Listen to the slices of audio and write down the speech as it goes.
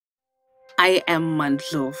I am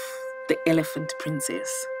Mandlov, the elephant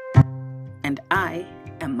princess, and I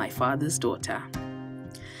am my father's daughter.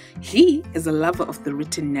 He is a lover of the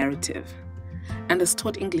written narrative and has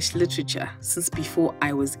taught English literature since before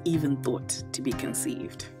I was even thought to be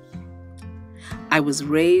conceived. I was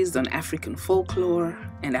raised on African folklore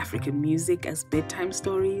and African music as bedtime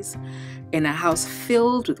stories in a house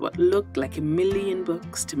filled with what looked like a million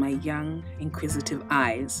books to my young, inquisitive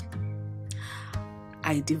eyes.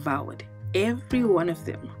 I devoured every one of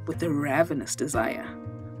them with a ravenous desire,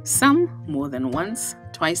 some more than once,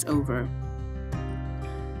 twice over.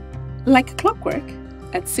 Like clockwork,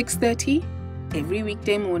 at 6:30 every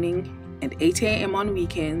weekday morning and 8 a.m. on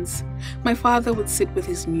weekends, my father would sit with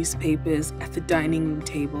his newspapers at the dining room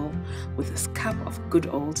table with his cup of good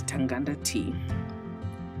old Tanganda tea.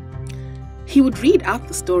 He would read out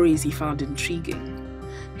the stories he found intriguing,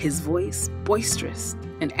 his voice boisterous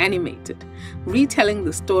and animated, retelling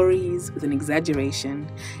the stories with an exaggeration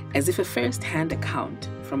as if a first-hand account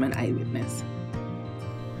from an eyewitness.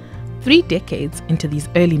 3 decades into these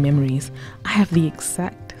early memories, I have the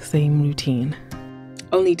exact same routine.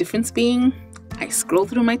 Only difference being, I scroll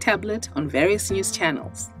through my tablet on various news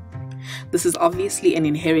channels. This is obviously an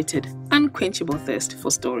inherited, unquenchable thirst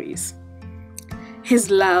for stories.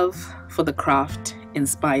 His love for the craft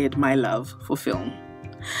inspired my love for film,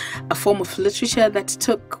 a form of literature that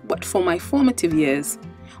took what for my formative years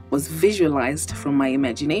was visualized from my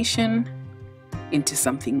imagination into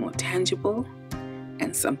something more tangible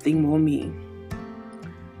and something more me.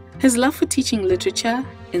 His love for teaching literature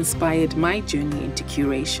inspired my journey into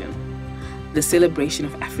curation, the celebration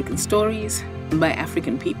of African stories by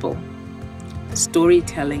African people.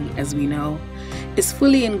 Storytelling, as we know, is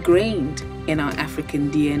fully ingrained in our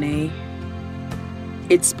African DNA.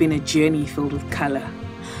 It's been a journey filled with color,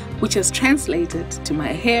 which has translated to my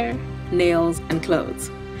hair, nails, and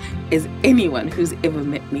clothes, as anyone who's ever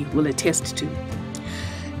met me will attest to.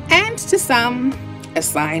 And to some, a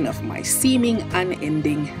sign of my seeming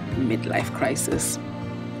unending midlife crisis.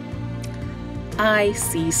 I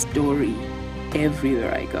see story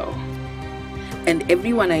everywhere I go, and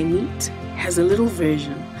everyone I meet has a little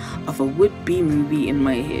version of a would-be movie in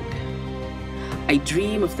my head. I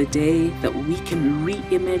dream of the day that we can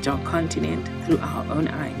re-image our continent through our own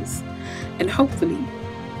eyes, and hopefully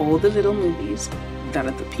all the little movies that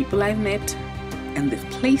are the people I've met and the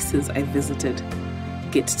places I've visited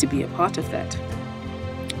get to be a part of that.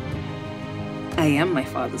 I am my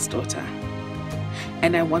father's daughter,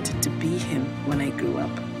 and I wanted to be him when I grew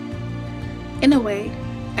up. In a way,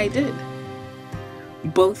 I did.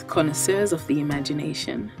 Both connoisseurs of the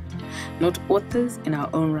imagination, not authors in our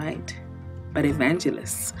own right, but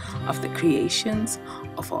evangelists of the creations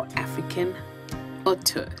of our African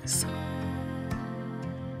auteurs.